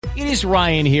It is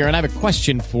Ryan here, and I have a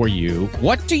question for you.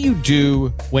 What do you do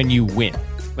when you win?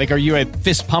 Like, are you a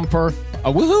fist pumper,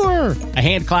 a woohooer, a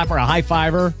hand clapper, a high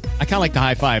fiver? I kind of like the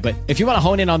high five, but if you want to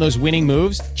hone in on those winning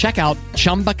moves, check out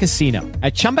Chumba Casino.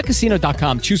 At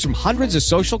ChumbaCasino.com, choose from hundreds of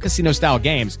social casino-style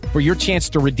games for your chance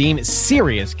to redeem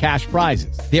serious cash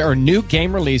prizes. There are new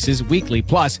game releases weekly,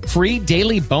 plus free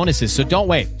daily bonuses. So don't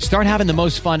wait. Start having the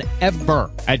most fun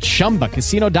ever at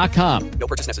ChumbaCasino.com. No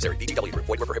purchase necessary. VGW Group.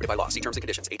 Void where prohibited by law. See terms and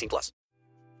conditions. 18+.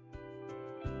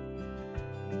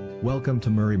 Welcome to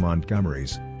Murray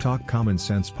Montgomery's Talk Common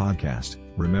Sense podcast.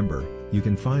 Remember, you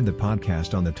can find the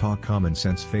podcast on the Talk Common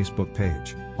Sense Facebook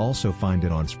page. Also find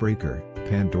it on Spreaker,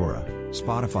 Pandora,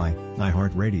 Spotify,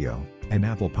 iHeartRadio, and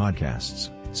Apple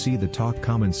Podcasts. See the Talk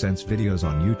Common Sense videos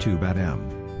on YouTube at M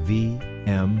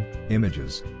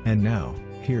Images. And now,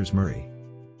 here's Murray.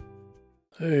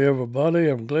 Hey everybody,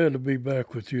 I'm glad to be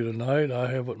back with you tonight. I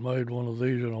haven't made one of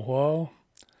these in a while.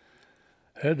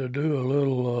 Had to do a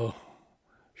little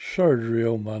surgery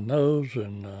on my nose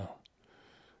and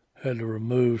had to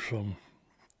remove some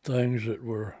things that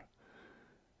were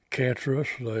cancerous.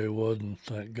 They wasn't,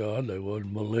 thank God, they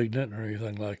wasn't malignant or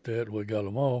anything like that. We got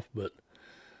them off, but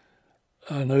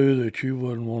I knew that you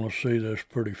wouldn't want to see this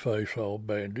pretty face all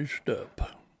bandaged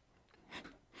up.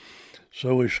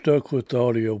 So we stuck with the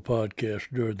audio podcast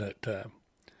during that time.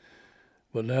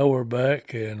 But now we're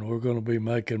back and we're going to be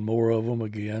making more of them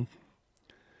again.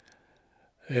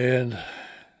 And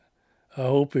I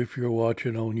hope if you're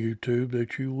watching on YouTube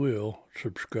that you will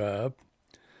subscribe.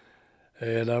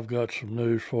 And I've got some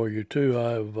news for you too.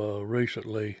 I've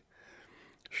recently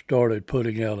started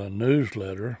putting out a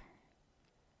newsletter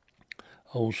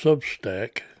on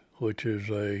Substack, which is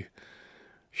a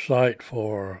site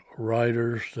for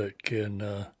writers that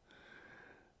can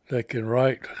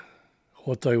write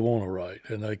what they want to write,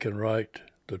 and they can write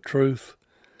the truth,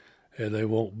 and they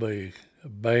won't be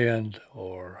banned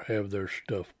or have their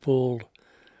stuff pulled.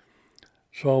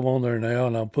 So I'm on there now,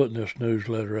 and I'm putting this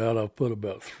newsletter out. I've put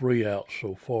about 3 out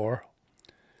so far,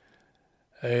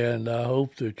 and I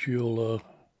hope that you'll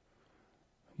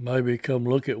maybe come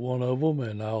look at one of them,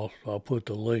 and I'll put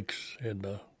the links in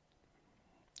the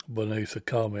beneath the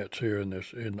comments here on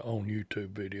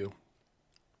YouTube video.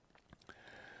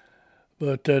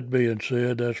 But that being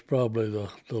said, that's probably the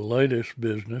latest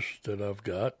business that I've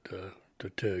got to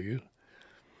tell you.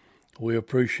 We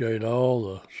appreciate all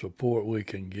the support we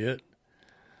can get.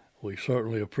 We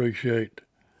certainly appreciate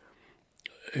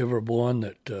everyone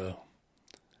that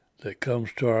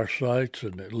comes to our sites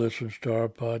and that listens to our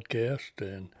podcast.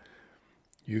 And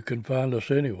you can find us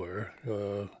anywhere.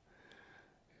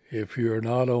 If you're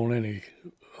not on any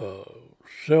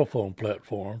cell phone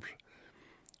platforms,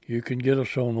 you can get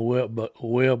us on the web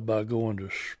by going to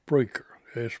Spreaker,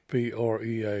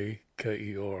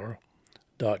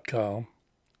 SPREAKER.com,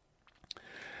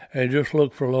 and just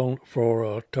look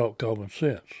for Talk Common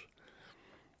Sense.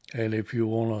 And if you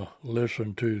want to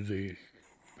listen to the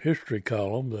history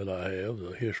column that I have,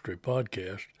 the history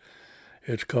podcast,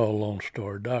 it's called Lone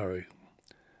Star Diary,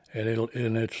 and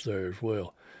it's there as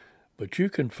well. But you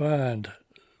can find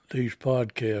these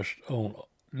podcasts on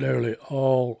nearly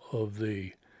all of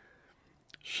the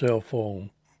cell phone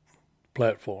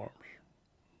platforms.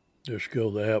 Just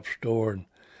go to the App Store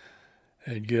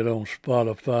and get on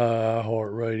Spotify,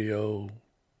 iHeartRadio,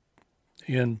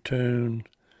 Intune,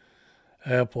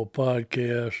 Apple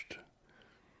Podcast.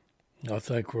 I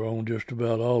think we're on just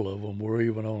about all of them. We're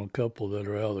even on a couple that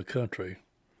are out of the country.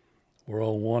 We're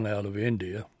on one out of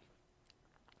India.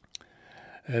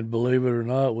 And believe it or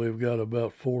not, we've got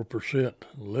about 4%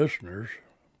 listeners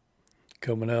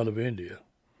coming out of India.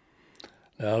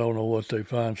 Now, I don't know what they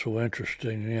find so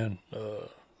interesting in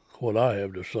what I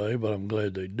have to say, but I'm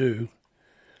glad they do.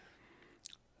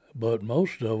 But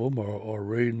most of them are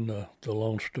reading the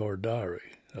Lone Star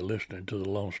Diary, listening to the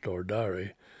Lone Star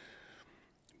Diary,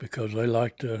 because they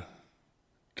like to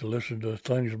listen to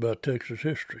things about Texas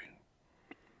history.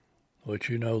 Which,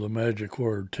 you know, the magic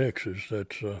word Texas,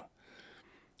 that's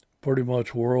pretty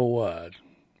much worldwide.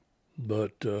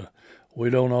 But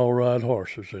we don't all ride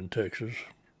horses in Texas,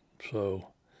 so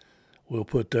we'll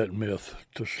put that myth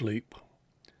to sleep.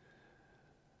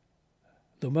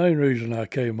 The main reason I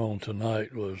came on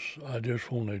tonight was I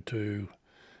just wanted to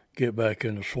get back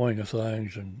in the swing of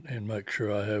things and make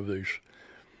sure I have these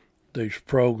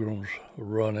programs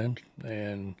running,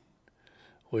 and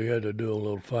we had to do a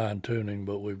little fine-tuning,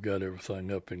 but we've got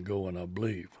everything up and going, I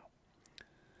believe.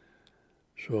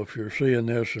 So if you're seeing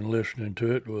this and listening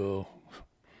to it, well,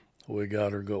 we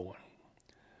got her going.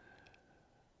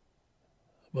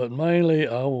 But mainly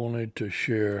I wanted to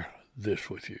share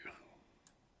this with you.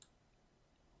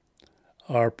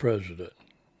 our president.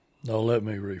 No, let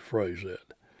me rephrase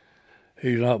that.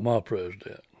 He's not my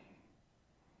president.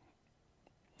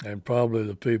 And probably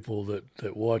the people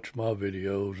that watch my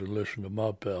videos and listen to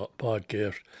my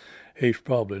podcast, he's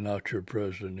probably not your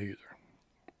president either.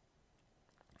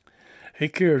 He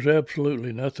cares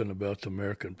absolutely nothing about the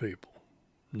American people.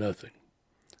 Nothing.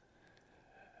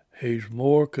 He's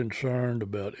more concerned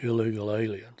about illegal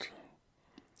aliens.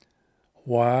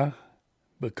 Why?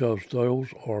 Because those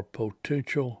are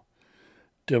potential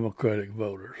Democratic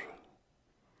voters.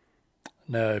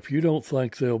 Now, if you don't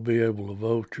think they'll be able to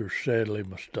vote, you're sadly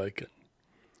mistaken.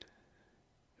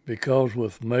 Because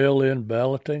with mail-in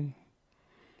balloting,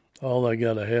 all they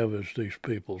got to have is these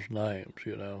people's names,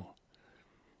 you know.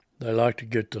 They like to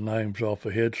get the names off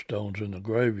of headstones in the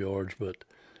graveyards, but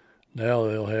now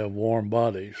they'll have warm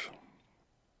bodies.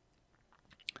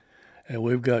 And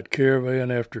we've got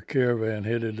caravan after caravan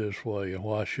headed this way, and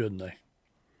why shouldn't they?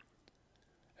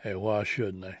 And why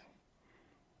shouldn't they?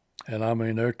 And I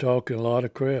mean, they're talking a lot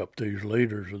of crap, these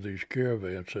leaders of these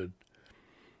caravans,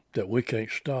 that we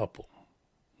can't stop them.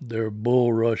 They're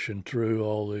bull rushing through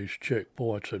all these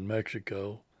checkpoints in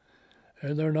Mexico,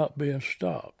 and they're not being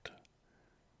stopped.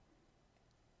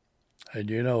 And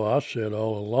you know, I said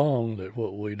all along that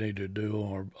what we need to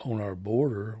do on our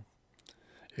border,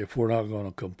 if we're not going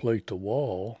to complete the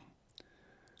wall,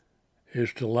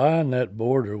 is to line that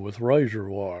border with razor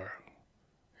wire.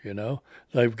 You know,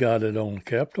 they've got it on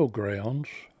Capitol grounds,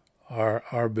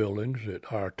 our buildings that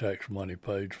our tax money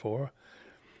pays for.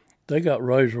 They got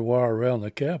razor wire around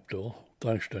the Capitol,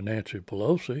 thanks to Nancy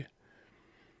Pelosi,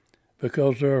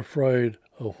 because they're afraid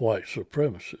of white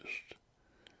supremacists.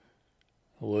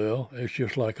 Well, it's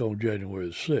just like on January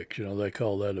the 6th. You know, they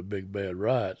call that a big bad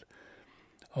riot.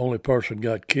 Only person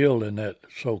got killed in that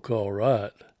so-called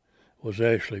riot was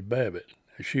Ashley Babbitt,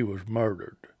 and she was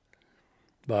murdered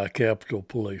by a Capitol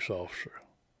police officer.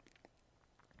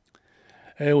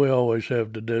 And we always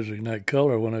have to designate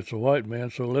color when it's a white man,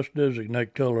 so let's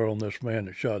designate color on this man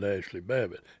that shot Ashley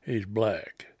Babbitt. He's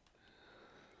black.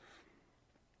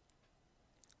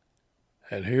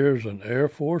 And here's an Air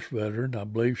Force veteran, I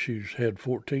believe she's had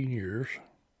 14 years,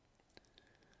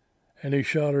 and he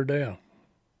shot her down.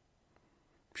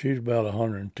 She's about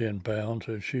 110 pounds,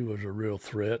 and she was a real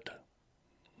threat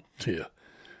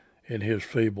in his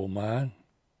feeble mind.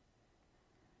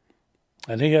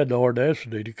 And he had the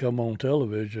audacity to come on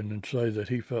television and say that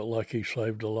he felt like he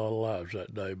saved a lot of lives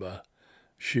that day by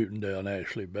shooting down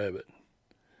Ashley Babbitt.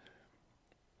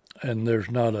 And there's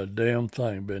not a damn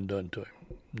thing been done to him.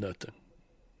 Nothing.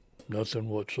 Nothing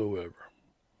whatsoever.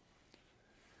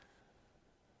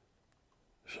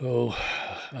 So,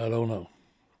 I don't know.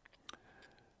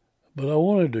 But I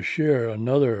wanted to share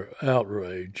another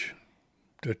outrage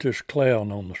that this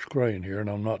clown on the screen here, and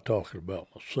I'm not talking about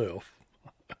myself.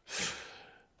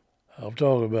 I'm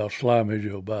talking about Slimy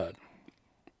Joe Biden.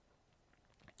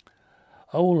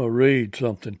 I want to read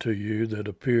something to you that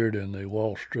appeared in the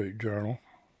Wall Street Journal.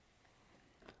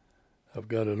 I've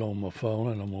got it on my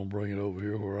phone, and I'm going to bring it over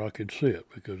here where I can see it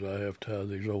because I have to have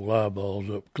these old eyeballs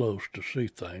up close to see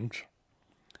things.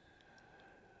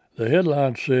 The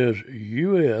headline says,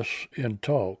 U.S. in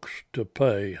talks to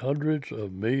pay hundreds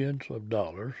of millions of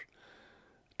dollars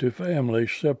to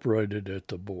families separated at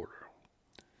the border.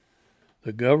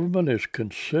 The government is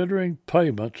considering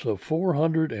payments of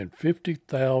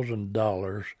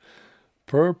 $450,000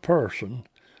 per person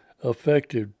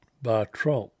affected by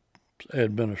Trump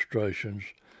administration's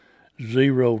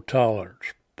zero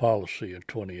tolerance policy in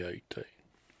 2018.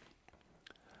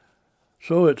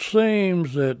 So it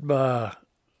seems that by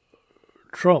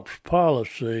Trump's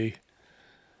policy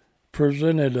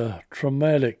presented a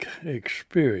traumatic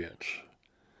experience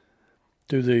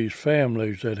to these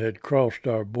families that had crossed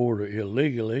our border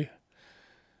illegally,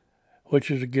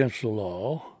 which is against the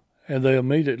law, and they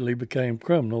immediately became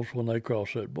criminals when they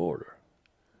crossed that border.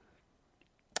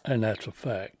 And that's a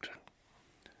fact.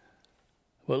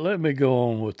 But let me go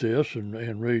on with this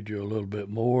and read you a little bit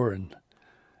more, and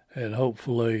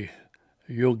hopefully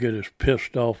you'll get as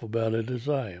pissed off about it as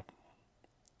I am.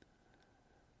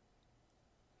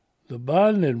 The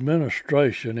Biden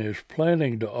administration is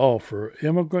planning to offer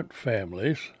immigrant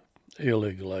families,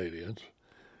 illegal aliens,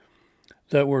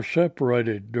 that were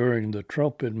separated during the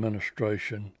Trump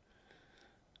administration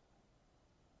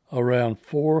around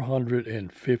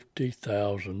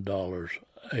 $450,000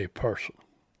 a person.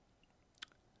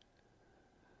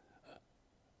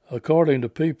 According to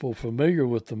people familiar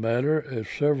with the matter, as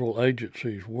several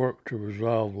agencies work to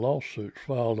resolve lawsuits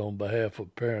filed on behalf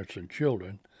of parents and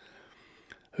children,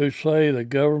 who say the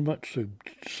government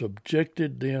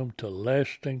subjected them to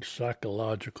lasting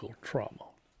psychological trauma.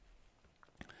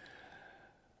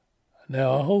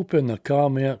 Now, I hope in the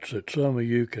comments that some of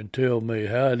you can tell me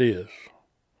how it is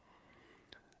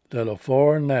that a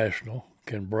foreign national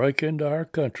can break into our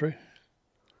country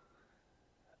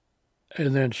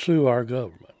and then sue our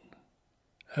government.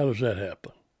 How does that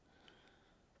happen?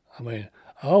 I mean,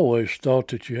 I always thought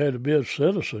that you had to be a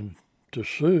citizen to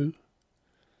sue,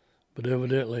 but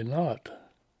evidently not.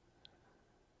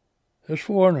 This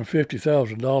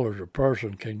 $450,000 a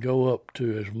person can go up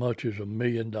to as much as $1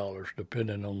 million,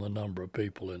 depending on the number of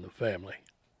people in the family.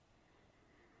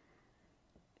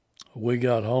 We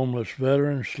got homeless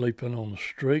veterans sleeping on the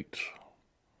streets.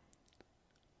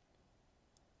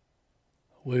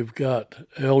 We've got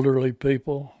elderly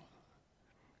people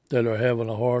that are having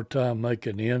a hard time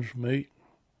making ends meet.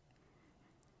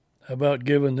 How about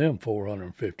giving them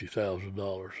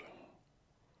 $450,000?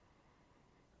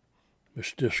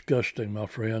 It's disgusting, my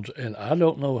friends, and I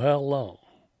don't know how long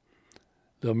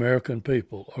the American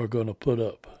people are going to put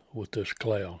up with this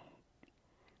clown.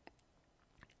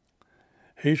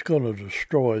 He's going to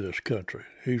destroy this country.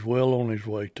 He's well on his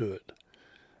way to it.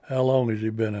 How long has he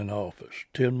been in office?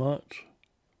 10 months?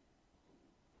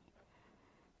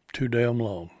 Too damn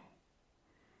long.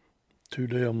 Too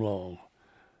damn long.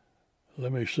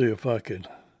 Let me see if I can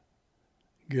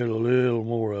get a little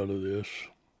more out of this.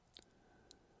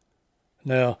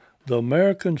 Now, the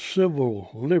American Civil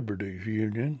Liberties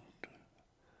Union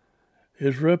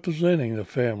is representing the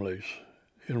families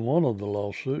in one of the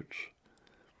lawsuits,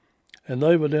 and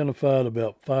they've identified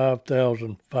about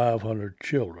 5,500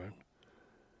 children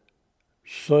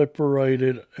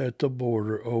separated at the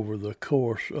border over the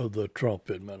course of the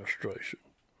Trump administration.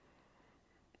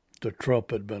 The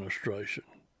Trump administration.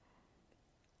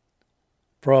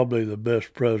 Probably the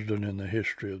best president in the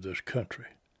history of this country.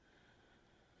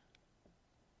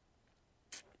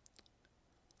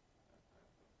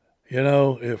 You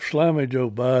know, if Slimy Joe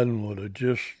Biden would have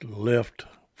just left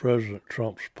President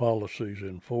Trump's policies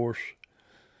in force,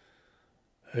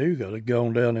 he could have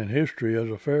gone down in history as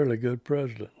a fairly good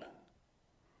president.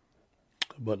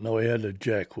 But no, he had to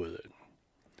jack with it.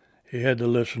 He had to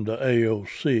listen to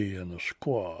AOC and the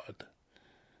squad,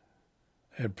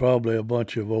 and probably a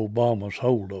bunch of Obama's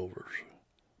holdovers.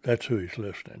 That's who he's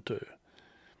listening to.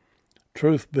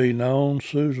 Truth be known,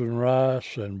 Susan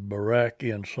Rice and Barack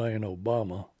Insane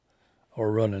Obama are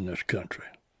running this country.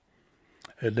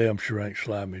 It damn sure ain't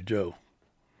Slimy Joe.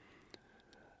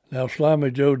 Now,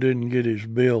 Slimy Joe didn't get his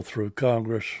bill through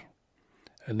Congress,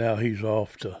 and now he's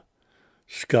off to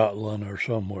Scotland or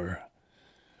somewhere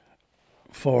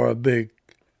for a big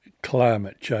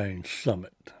climate change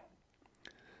summit.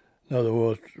 In other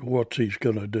words, what he's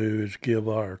going to do is give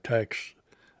our tax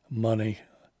money,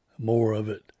 more of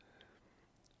it,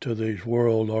 to these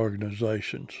world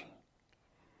organizations.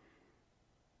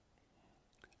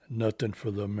 Nothing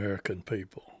for the American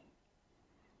people.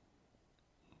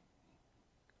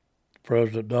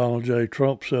 President Donald J.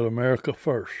 Trump said, America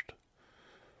first.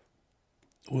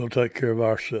 We'll take care of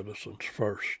our citizens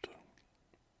first.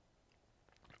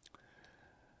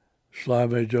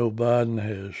 Slimy Joe Biden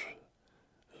has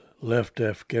left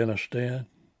Afghanistan,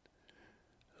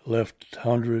 left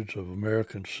hundreds of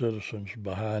American citizens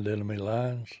behind enemy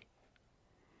lines,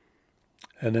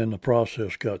 and in the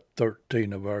process got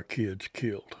 13 of our kids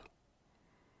killed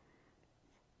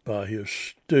by his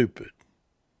stupid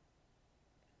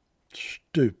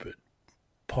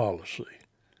policy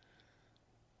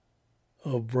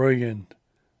of bringing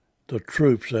the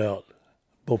troops out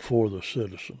before the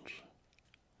citizens.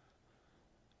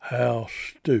 How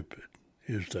stupid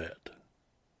is that?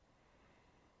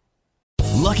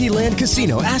 Lucky Land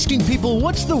Casino, asking people,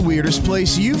 what's the weirdest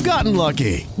place you've gotten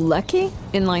lucky? Lucky?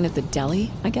 In line at the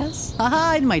deli, I guess?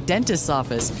 Aha, in my dentist's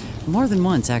office. More than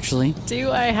once, actually.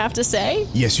 Do I have to say?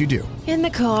 Yes, you do. In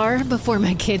the car before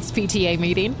my kids' PTA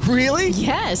meeting. Really?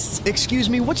 Yes. Excuse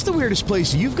me, what's the weirdest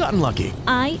place you've gotten lucky?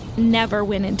 I never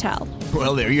win and tell.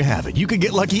 Well, there you have it. You can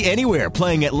get lucky anywhere,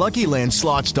 playing at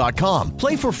LuckyLandSlots.com.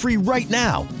 Play for free right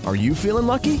now. Are you feeling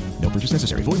lucky? No purchase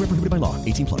necessary. Void where prohibited by law.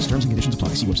 18 plus. Terms and conditions apply.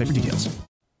 See website for details.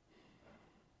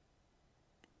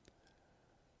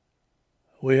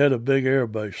 We had a big air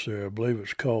base there. I believe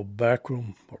it's called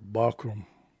Backram or Backram.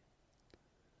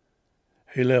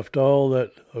 He left all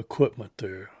that equipment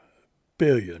there,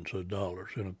 billions of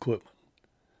dollars in equipment.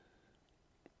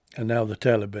 And now the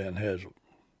Taliban has it.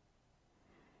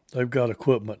 They've got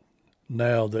equipment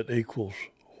now that equals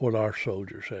what our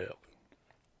soldiers have.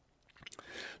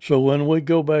 So when we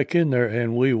go back in there,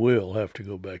 and we will have to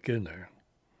go back in there,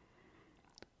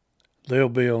 they'll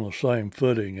be on the same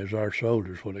footing as our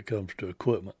soldiers when it comes to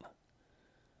equipment,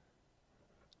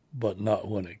 but not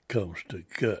when it comes to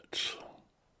guts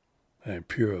and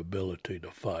pure ability to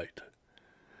fight.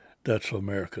 That's the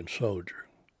American soldier.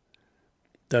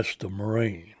 That's the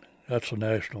Marine. That's the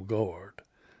National Guard.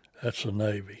 That's the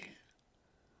Navy.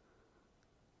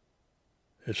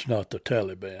 It's not the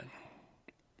Taliban.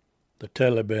 The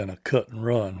Taliban are cut and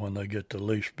run when they get the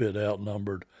least bit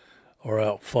outnumbered or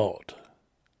outfought.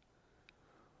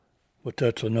 But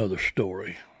that's another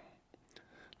story.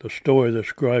 The story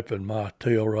that's griping my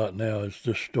tail right now is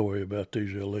this story about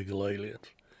these illegal aliens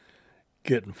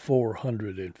getting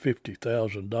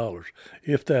 $450,000.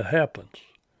 If that happens,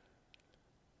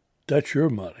 that's your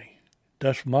money.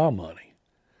 That's my money.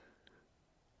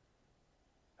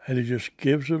 And he just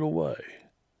gives it away.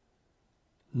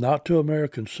 Not to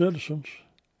American citizens,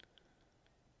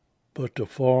 but to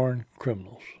foreign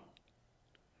criminals.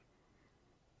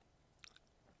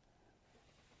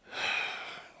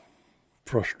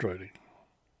 Frustrating.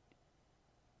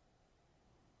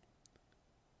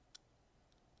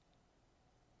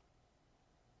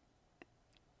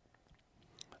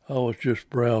 I was just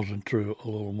browsing through a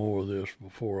little more of this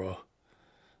before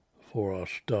I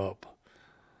stop.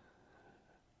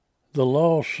 The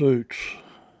lawsuits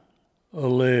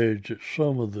allege that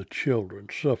some of the children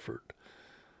suffered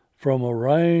from a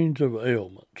range of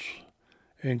ailments,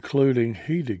 including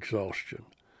heat exhaustion,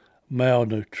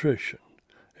 malnutrition,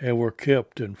 and were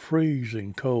kept in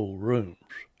freezing cold rooms.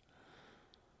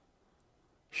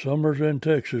 Summers in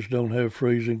Texas don't have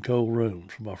freezing cold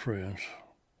rooms, my friends.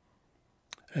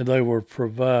 And they were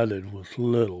provided with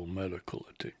little medical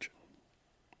attention.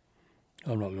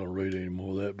 I'm not going to read any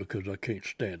more of that because I can't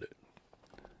stand it.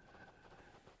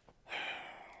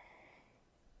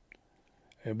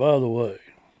 And by the way,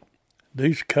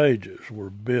 these cages were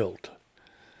built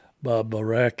by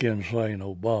Barack Insane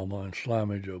Obama and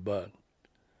Slimy Joe Biden.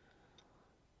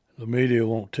 The media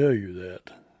won't tell you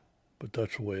that, but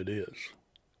that's the way it is.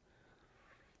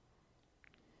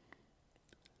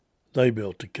 They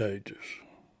built the cages.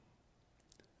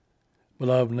 But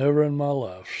I've never in my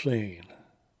life seen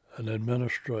an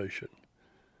administration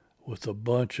with a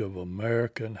bunch of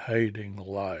American-hating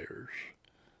liars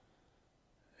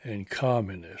and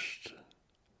communists.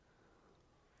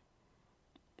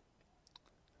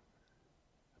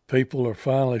 People are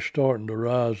finally starting to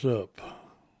rise up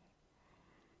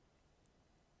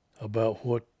about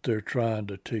what they're trying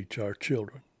to teach our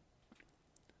children.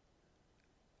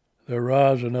 They're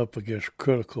rising up against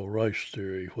critical race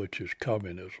theory, which is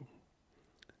communism,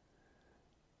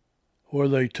 where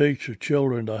they teach the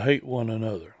children to hate one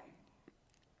another.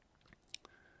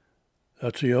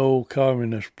 That's the old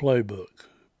communist playbook.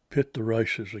 Pit the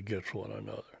races against one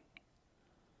another.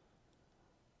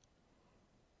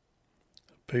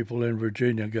 People in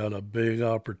Virginia got a big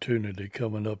opportunity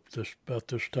coming up about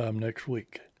this time next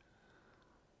week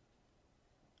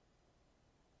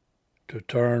to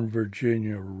turn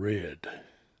Virginia red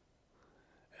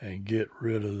and get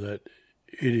rid of that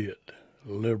idiot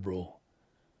liberal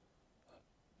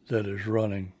that is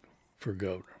running for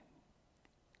governor.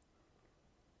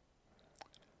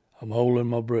 I'm holding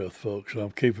my breath, folks.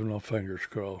 I'm keeping my fingers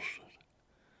crossed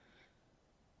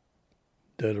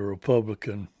that a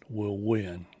Republican will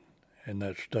win and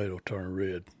that state will turn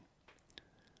red.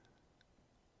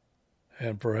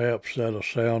 And perhaps that'll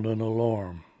sound an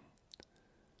alarm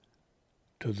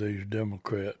to these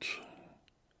Democrats.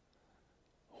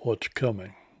 What's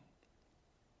coming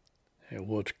and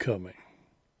what's coming.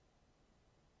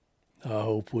 I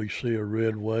hope we see a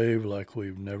red wave like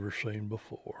we've never seen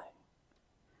before.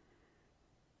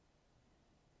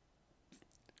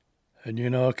 And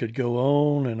you know, I could go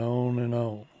on and on and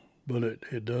on, but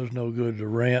it does no good to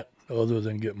rant other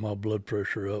than get my blood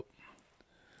pressure up.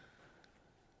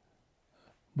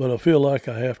 But I feel like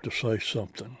I have to say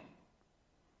something.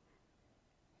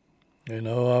 You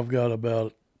know, I've got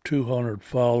about 200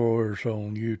 followers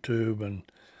on YouTube and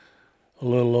a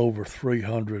little over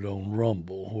 300 on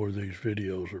Rumble where these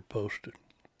videos are posted.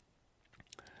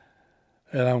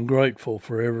 And I'm grateful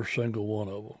for every single one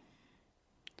of them.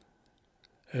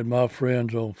 And my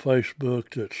friends on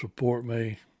Facebook that support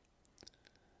me,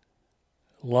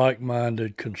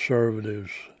 like-minded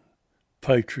conservatives,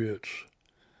 patriots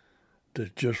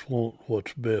that just want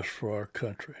what's best for our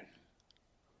country.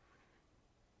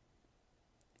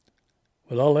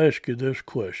 But I'll ask you this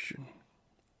question.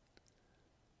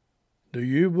 Do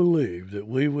you believe that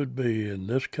we would be in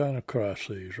this kind of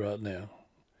crisis right now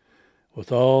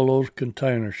with all those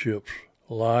container ships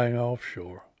lying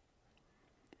offshore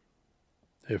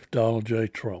if Donald J.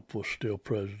 Trump was still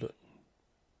president?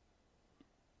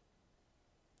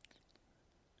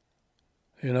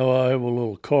 You know, I have a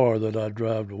little car that I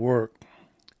drive to work,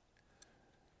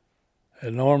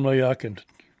 and normally I can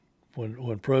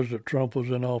When President Trump was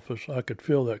in office, I could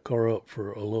fill that car up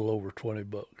for a little over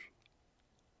 $20.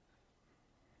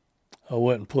 I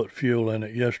went and put fuel in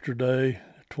it yesterday.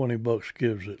 $20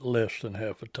 gives it less than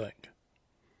half a tank.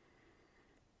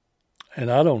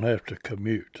 And I don't have to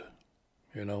commute.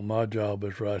 You know, my job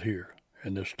is right here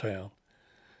in this town.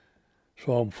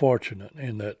 So I'm fortunate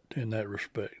in that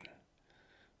respect.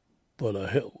 But a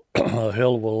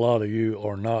hell of a lot of you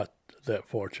are not that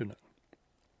fortunate.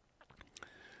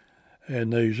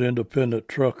 And these independent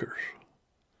truckers,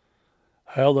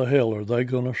 how the hell are they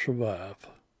going to survive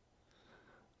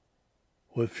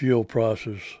with fuel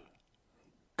prices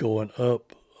going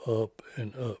up, up,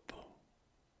 and up?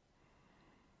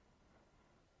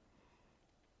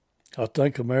 I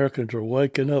think Americans are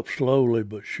waking up slowly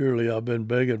but surely. I've been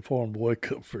begging for them to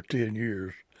wake up for 10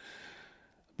 years.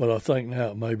 But I think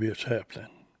now maybe it's happening.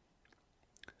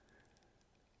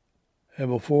 And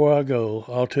before I go,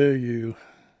 I'll tell you,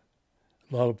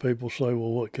 a lot of people say,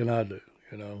 well, what can I do?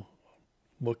 You know,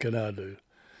 what can I do?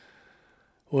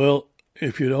 Well,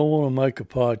 if you don't want to make a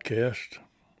podcast,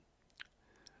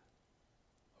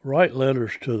 write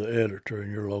letters to the editor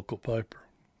in your local paper.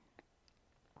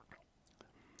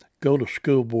 Go to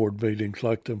school board meetings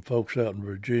like them folks out in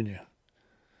Virginia.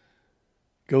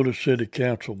 Go to city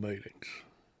council meetings.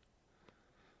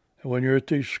 And when you're at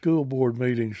these school board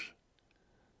meetings,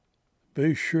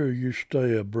 be sure you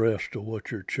stay abreast of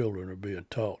what your children are being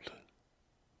taught.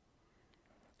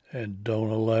 And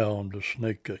don't allow them to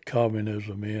sneak a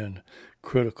communism in,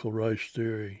 critical race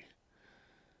theory.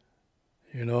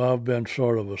 You know, I've been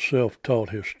sort of a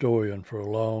self-taught historian for a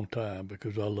long time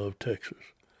because I love Texas.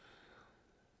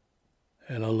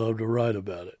 And I love to write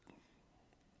about it.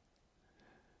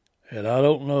 And I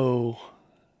don't know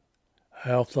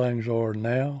how things are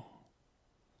now,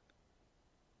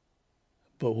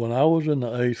 but when I was in the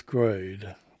 8th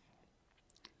grade,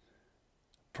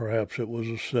 perhaps it was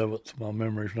the 7th, my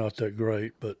memory's not that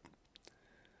great, but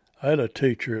I had a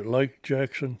teacher at Lake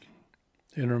Jackson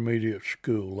Intermediate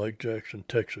School, Lake Jackson,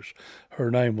 Texas.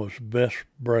 Her name was Bess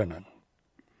Brennan.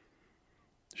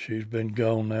 She's been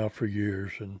gone now for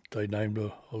years, and they named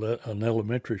an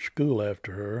elementary school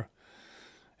after her.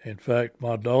 In fact,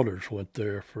 my daughters went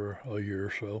there for a year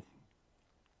or so.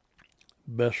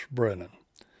 Bess Brennan.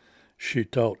 She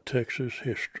taught Texas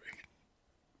history.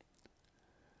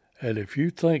 And if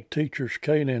you think teachers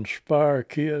can't inspire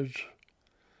kids,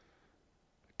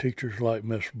 teachers like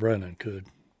Miss Brennan could.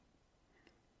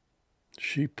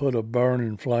 She put a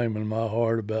burning flame in my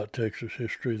heart about Texas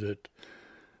history that,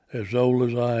 as old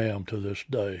as I am to this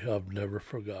day, I've never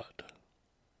forgot.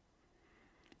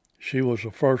 She was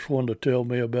the first one to tell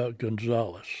me about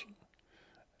Gonzales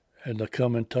and the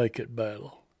Come and Take It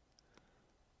battle.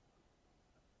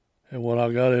 And when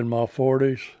I got in my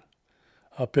 40s,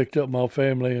 I picked up my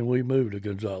family and we moved to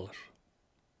Gonzales.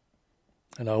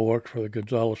 And I worked for the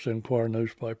Gonzales Enquirer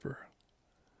newspaper.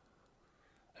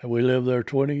 And we lived there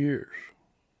 20 years.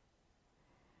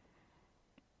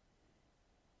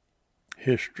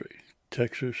 History,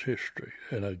 Texas history,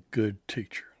 and a good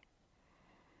teacher.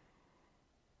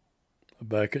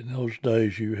 Back in those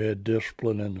days, you had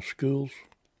discipline in the schools,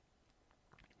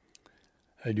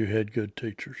 and you had good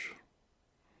teachers.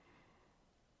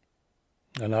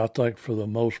 And I think for the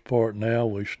most part now,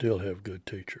 we still have good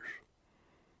teachers.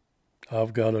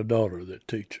 I've got a daughter that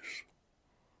teaches,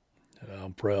 and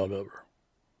I'm proud of her.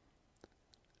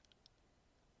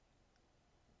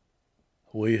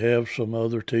 We have some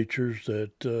other teachers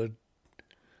that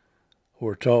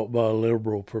were taught by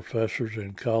liberal professors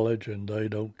in college, and they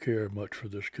don't care much for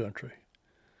this country.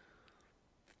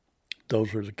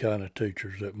 Those are the kind of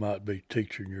teachers that might be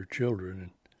teaching your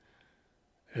children,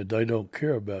 and they don't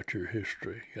care about your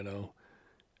history, you know.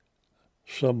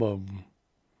 Some of them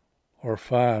are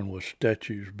fine with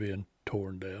statues being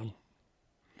torn down.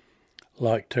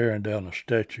 Like tearing down a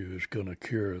statue is going to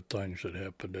cure things that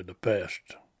happened in the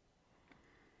past.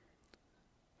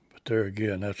 But there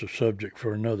again, that's a subject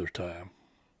for another time.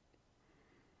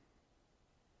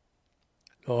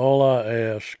 All I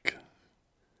ask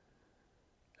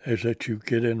is that you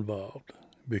get involved,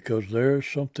 because there is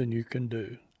something you can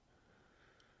do.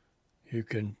 You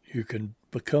can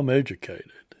become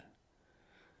educated.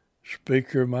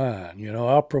 Speak your mind. You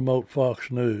know, I promote Fox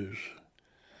News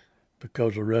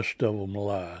because the rest of them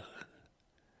lie.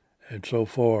 And so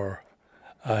far,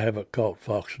 I haven't caught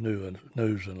Fox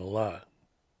News in a lie.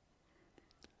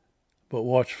 But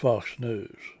watch Fox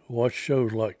News. Watch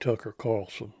shows like Tucker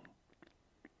Carlson.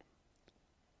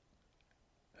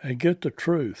 And get the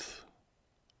truth.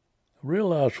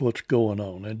 Realize what's going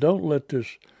on. And don't let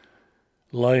this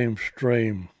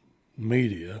lamestream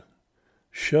media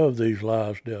shove these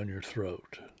lies down your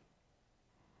throat.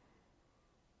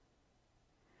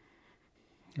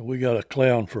 We got a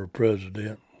clown for a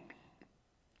president,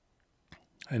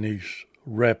 and he's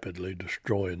rapidly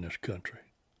destroying this country.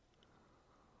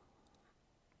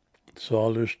 So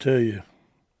I'll just tell you,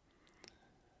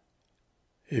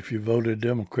 if you voted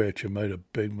Democrat, you made a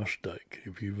big mistake.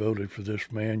 If you voted for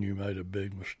this man, you made a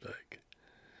big mistake.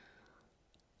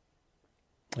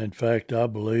 In fact, I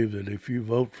believe that if you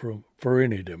vote for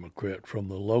any Democrat from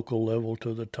the local level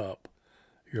to the top,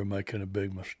 you're making a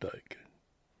big mistake.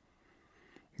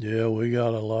 Yeah, we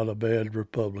got a lot of bad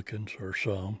Republicans, or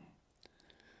some.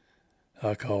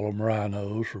 I call them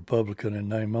rhinos, Republican in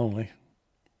name only.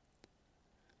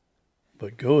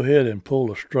 But go ahead and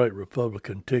pull a straight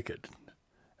Republican ticket,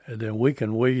 and then we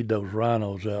can weed those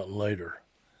rhinos out later.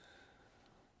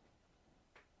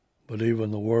 But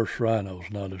even the worst rhino's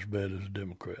not as bad as a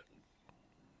Democrat,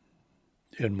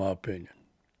 in my opinion.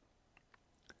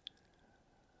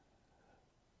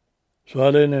 So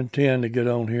I didn't intend to get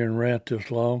on here and rant this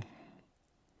long,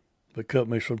 but cut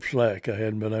me some slack. I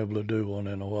hadn't been able to do one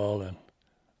in a while, and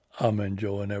I'm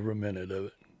enjoying every minute of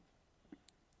it.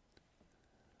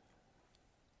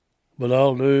 But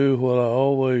I'll do what I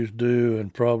always do,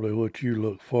 and probably what you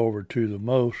look forward to the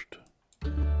most.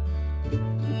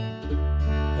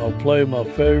 I'll play my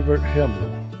favorite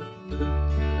hymnal,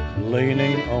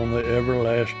 Leaning on the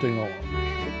Everlasting Arms.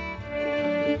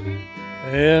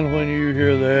 And when you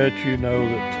hear that, you know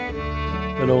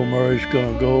that old Murray's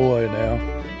going to go away now,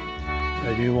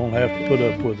 and you won't have to put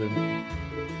up with him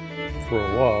for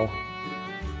a while.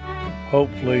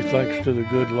 Hopefully, thanks to the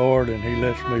good Lord, and he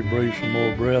lets me breathe some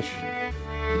more breaths,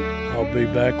 I'll be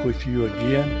back with you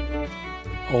again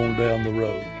on down the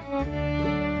road.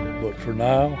 But for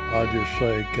now, I just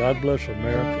say, God bless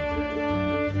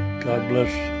America. God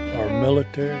bless our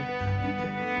military.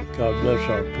 God bless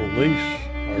our police,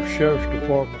 our sheriff's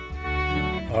department,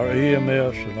 our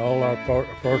EMS, and all our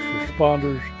first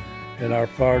responders and our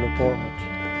fire departments.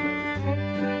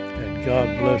 And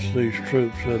God bless these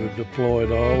troops that are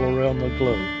deployed all around the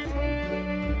globe,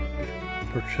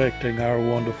 protecting our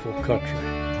wonderful country.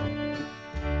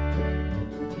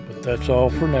 But that's all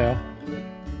for now.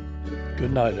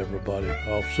 Good night, everybody.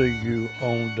 I'll see you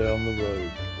on down the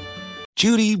road.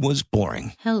 Judy was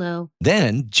boring. Hello.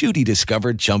 Then Judy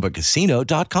discovered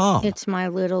ChumbaCasino.com. It's my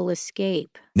little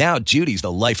escape. Now Judy's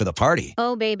the life of the party.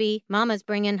 Oh, baby, mama's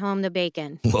bringing home the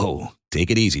bacon. Whoa,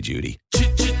 take it easy, Judy.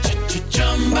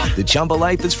 The Chumba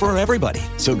life is for everybody.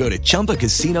 So go to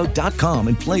ChumbaCasino.com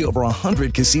and play over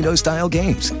 100 casino-style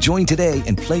games. Join today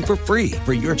and play for free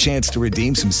for your chance to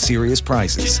redeem some serious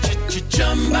prizes.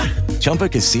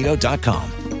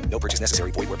 ChumbaCasino.com. No purchase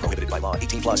necessary. Void where prohibited by law.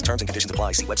 18+ terms and conditions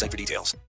apply. See website for details.